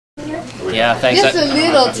Yeah, thanks. Just a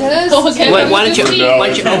little. Tell us. Why don't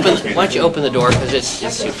you open the door, because it's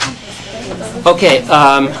okay.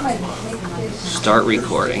 Start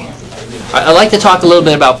recording. I'd like to talk a little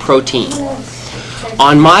bit about protein.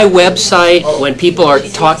 On my website, when people are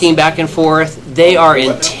talking back and forth, they are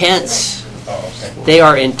intense. They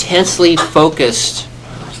are intensely focused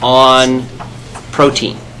on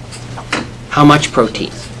protein. How much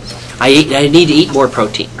protein? I need to eat more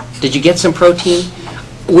protein. Did you get some protein?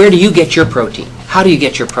 Where do you get your protein? How do you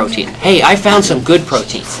get your protein? Hey, I found some good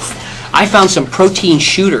protein. I found some protein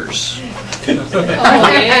shooters.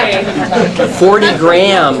 40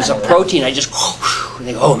 grams of protein. I just,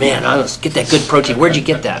 they go, oh man, let's get that good protein. Where'd you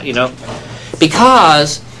get that? You know,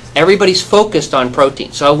 because everybody's focused on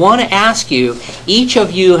protein. So I want to ask you, each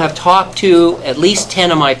of you have talked to at least 10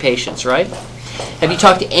 of my patients, right? Have you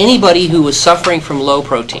talked to anybody who was suffering from low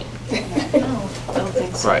protein?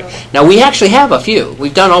 Right. Now we actually have a few.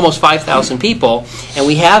 We've done almost 5,000 people, and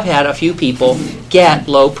we have had a few people get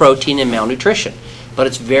low protein and malnutrition, but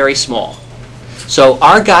it's very small. So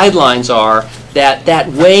our guidelines are that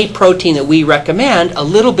whey protein that we recommend, a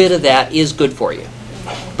little bit of that is good for you.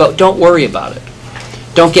 But don't worry about it.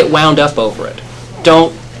 Don't get wound up over it.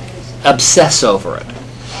 Don't obsess over it.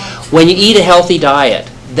 When you eat a healthy diet,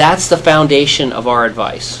 that's the foundation of our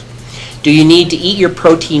advice. Do you need to eat your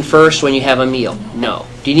protein first when you have a meal? No.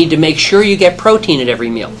 Do you need to make sure you get protein at every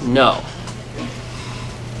meal? No.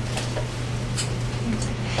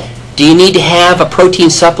 Do you need to have a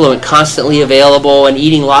protein supplement constantly available and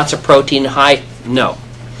eating lots of protein high? No.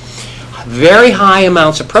 Very high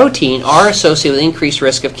amounts of protein are associated with increased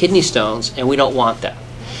risk of kidney stones, and we don't want that.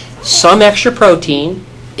 Some extra protein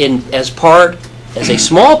as a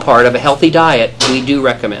small part of a healthy diet, we do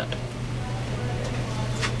recommend.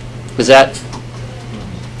 Does that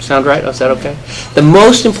sound right? Oh, is that okay? The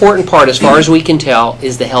most important part, as far as we can tell,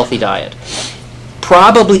 is the healthy diet.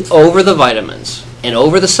 Probably over the vitamins and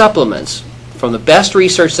over the supplements, from the best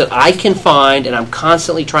research that I can find, and I'm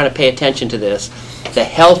constantly trying to pay attention to this, the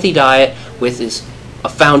healthy diet with a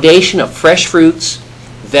foundation of fresh fruits,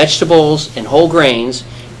 vegetables, and whole grains,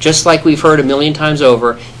 just like we've heard a million times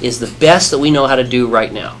over, is the best that we know how to do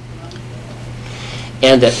right now.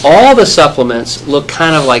 And that all the supplements look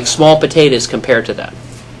kind of like small potatoes compared to that.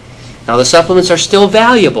 Now the supplements are still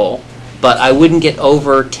valuable, but I wouldn't get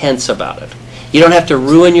over tense about it. You don't have to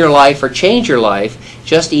ruin your life or change your life,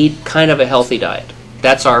 just eat kind of a healthy diet.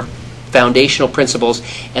 That's our foundational principles,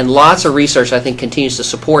 and lots of research I think continues to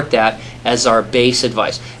support that as our base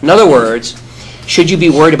advice. In other words, should you be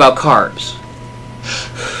worried about carbs?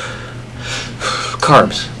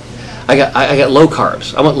 Carbs. I got low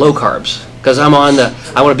carbs. I want low carbs. Because I want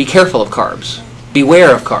to be careful of carbs.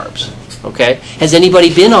 Beware of carbs. Okay? Has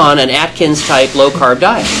anybody been on an Atkins type low carb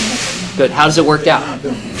diet? Good. How does it work out?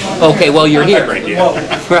 Okay, well you're here.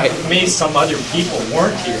 Right. Me, some other people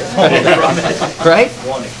weren't here. Right?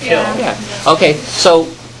 Yeah. Okay, so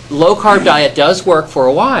low carb diet does work for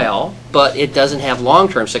a while, but it doesn't have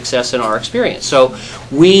long-term success in our experience. So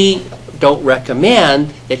we don't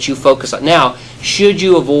recommend that you focus on. Now, should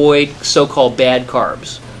you avoid so-called bad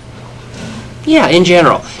carbs? Yeah, in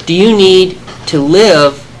general. Do you need to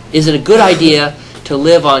live, is it a good idea to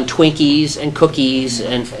live on Twinkies and cookies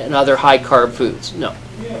and other high-carb foods? No.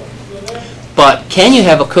 But can you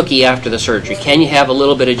have a cookie after the surgery? Can you have a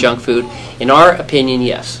little bit of junk food? In our opinion,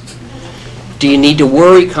 yes. Do you need to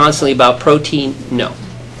worry constantly about protein? No.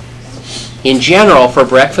 In general, for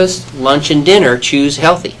breakfast, lunch, and dinner, choose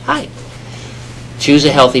healthy. Choose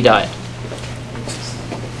a healthy diet.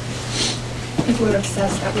 People are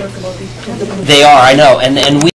obsessed at work about these. They are, I know, and we